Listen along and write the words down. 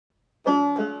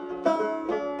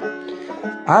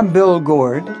I'm Bill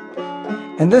Gordh,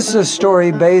 and this is a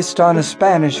story based on a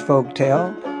Spanish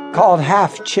folktale called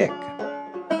Half Chick.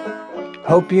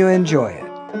 Hope you enjoy it.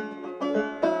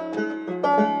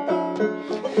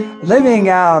 Living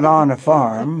out on a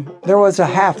farm, there was a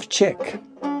half chick.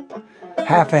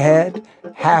 Half a head,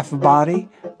 half a body,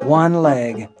 one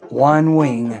leg, one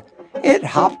wing. It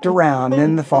hopped around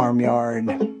in the farmyard.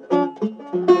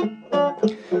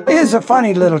 It's a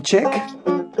funny little chick.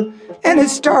 And it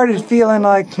started feeling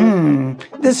like,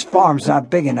 this farm's not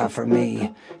big enough for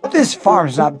me. This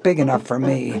farm's not big enough for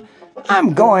me.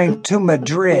 I'm going to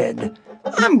Madrid.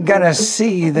 I'm gonna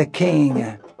see the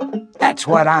king. That's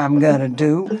what I'm gonna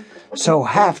do. So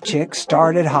Half Chick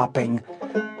started hopping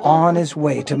on his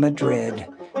way to Madrid.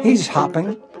 He's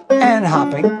hopping and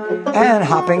hopping and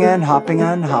hopping and hopping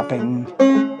and hopping.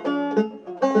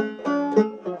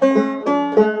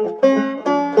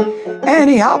 And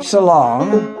he hops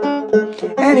along.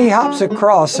 And he hops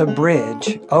across a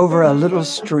bridge over a little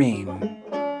stream.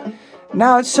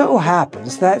 Now it so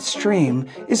happens that stream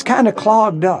is kind of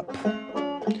clogged up.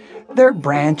 There are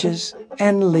branches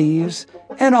and leaves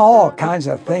and all kinds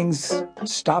of things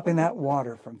stopping that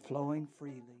water from flowing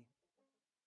freely.